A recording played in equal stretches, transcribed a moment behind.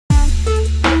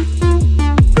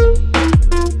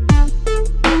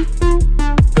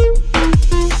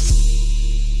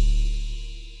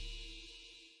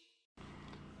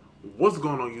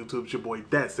going on YouTube? It's your boy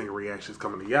ThatSingerReactions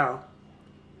coming to y'all.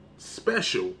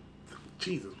 Special.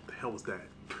 Jesus, what the hell was that?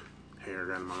 Hair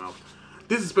got in my mouth.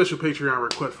 This is a special Patreon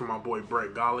request from my boy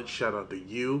Brett Gollage. Shout out to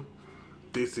you.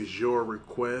 This is your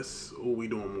request. Oh, we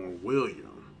doing more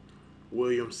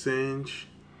William Singe.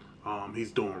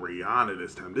 He's doing Rihanna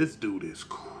this time. This dude is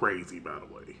crazy, by the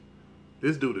way.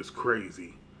 This dude is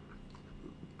crazy.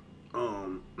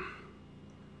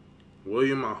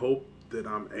 William, I hope that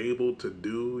I'm able to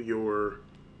do your,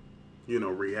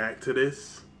 react to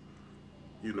this.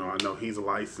 I know he's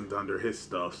licensed under his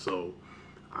stuff, so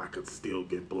I could still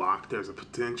get blocked. There's a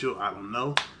potential. I don't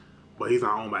know. But he's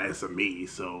not owned by SME,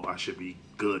 so I should be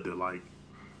good to,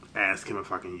 ask him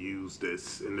if I can use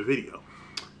this in the video.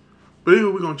 But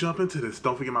anyway, we're going to jump into this.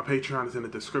 Don't forget my Patreon is in the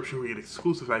description. We get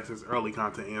exclusive access, early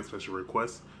content, and special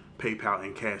requests. PayPal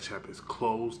and CashApp is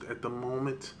closed at the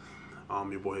moment.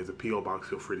 Your boy has a P.O Box.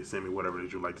 Feel free to send me whatever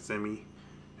that you'd like to send me.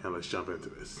 And let's jump into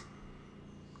this.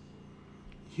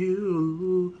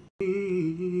 You, me.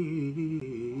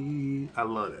 I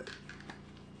love that.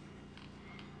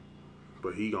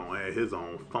 But he going to add his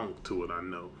own funk to it, I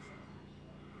know.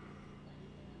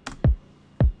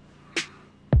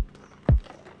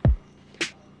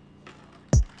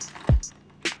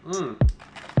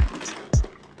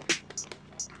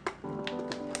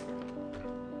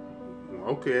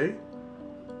 Okay.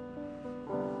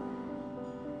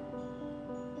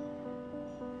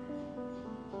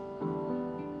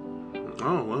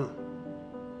 Oh, wow.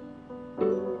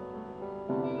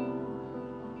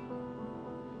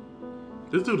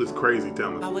 This dude is crazy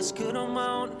talented. I was good on my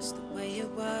own, it's the way it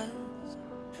was.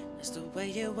 It's the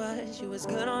way it was. You was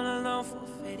good on alone for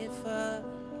faded fuck.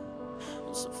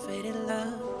 On some faded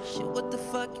love. Shit, what the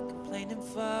fuck you complaining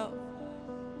for?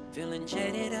 Feeling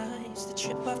jaded eyes, to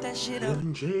trip off that shit up.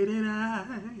 Feeling jaded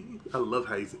eyes. I love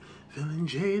how he's feeling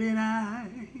jaded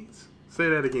eyes. Say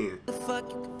that again. What the fuck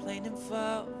you complaining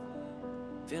for?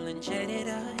 Feeling jaded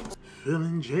eyes.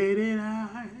 Feeling jaded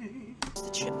eyes. To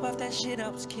trip off that shit, I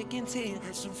was kicking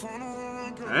tears.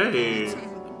 Hey.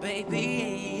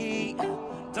 Baby,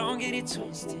 don't get it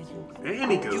twisted.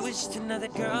 You was just another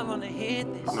girl on the hit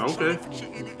list. Okay.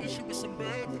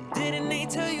 Didn't they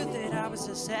tell you that I was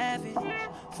a savage?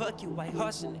 Fuck you, white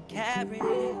horse and a carriage.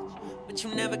 But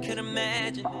you never could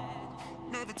imagine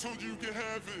that. Never told you could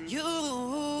have it.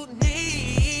 You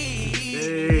need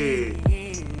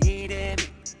it.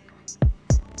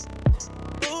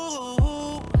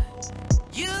 Ooh,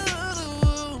 you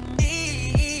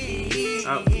need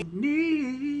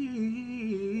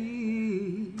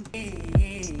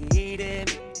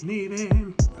it. Need it.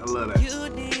 I love that. You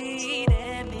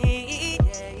needed me.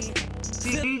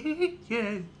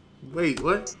 Yeah. Wait,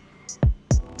 what?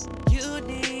 You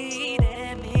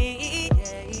needed me.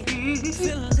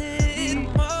 Feel a little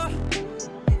more.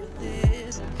 A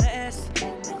little less.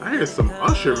 I hear some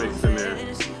Usher mix in there.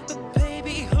 But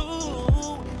baby, who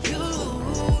you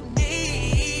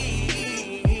needed.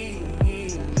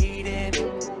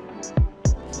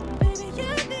 Baby, you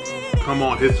needed. Come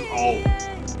on, his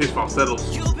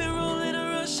falsettos. You've been rolling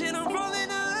around, shit, I'm rolling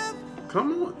up.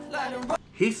 Come on.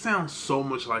 He sounds so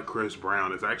much like Chris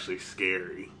Brown. It's actually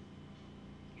scary.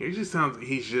 He just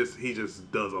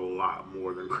does a lot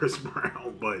more than Chris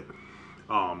Brown, but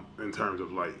in terms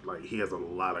of like he has a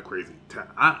lot of crazy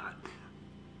talent.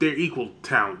 They're equal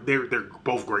talent. They're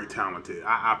both great talented.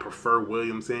 I prefer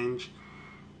William Singe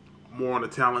more on the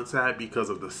talent side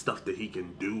because of the stuff that he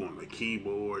can do on the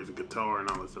keyboards, the guitar, and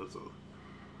all that stuff. So.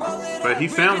 But he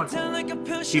sound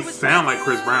like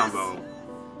Chris Brown though.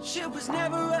 Shit was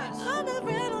never us. On the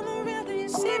real, you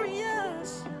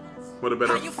serious. With a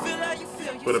better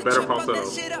falsetto.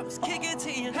 Shit, I was kicking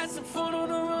to you. Had some fun on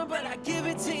the run, but I give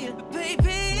it to you,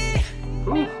 baby.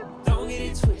 Ooh. Don't get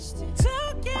it twisted.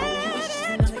 Don't get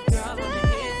it twisted.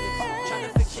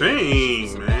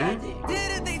 Sing, man.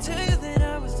 Didn't they tell you that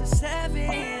I was a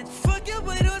savage? Fuck your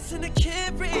with us in the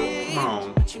carriage. Come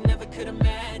on. But you never could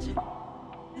imagine.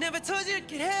 Never told you you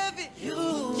could have it.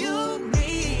 You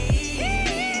need.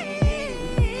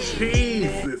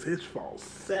 Jesus, his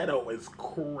falsetto is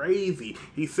crazy.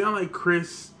 He sound like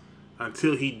Chris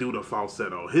until he do the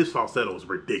falsetto. His falsetto is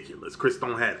ridiculous. Chris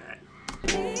don't have that.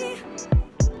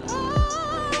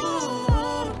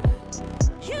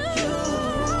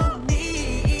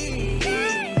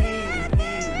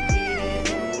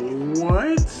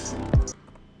 What?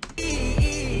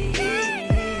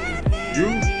 You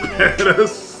better.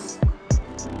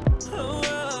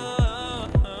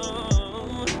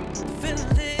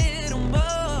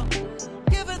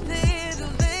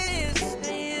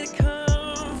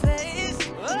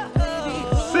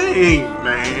 Sing,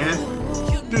 man.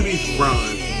 Do these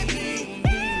runs.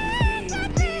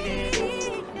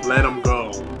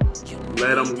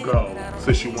 let him go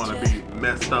since you want to be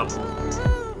messed up.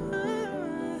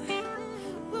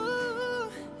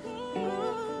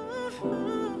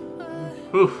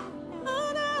 Oof.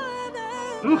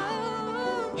 Oof.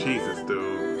 Jesus,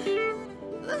 dude.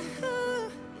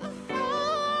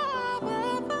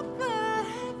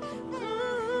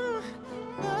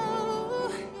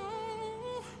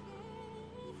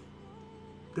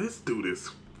 This dude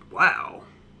is wow.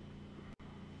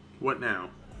 What now?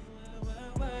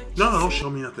 No, don't show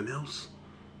me nothing else.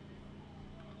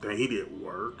 Dang, he did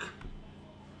work.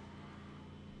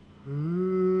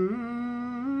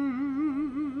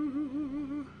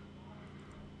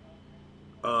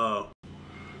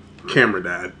 Camera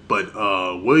died, but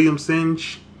William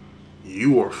Singe,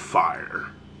 you are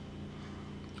fire.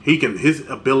 His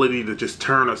ability to just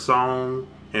turn a song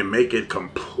and make it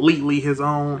completely his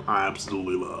own, I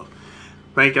absolutely love.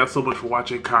 Thank y'all so much for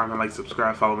watching. Comment, like,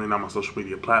 subscribe, follow me on all my social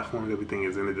media platforms. Everything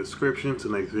is in the description.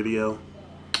 Till next video.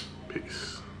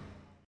 Peace.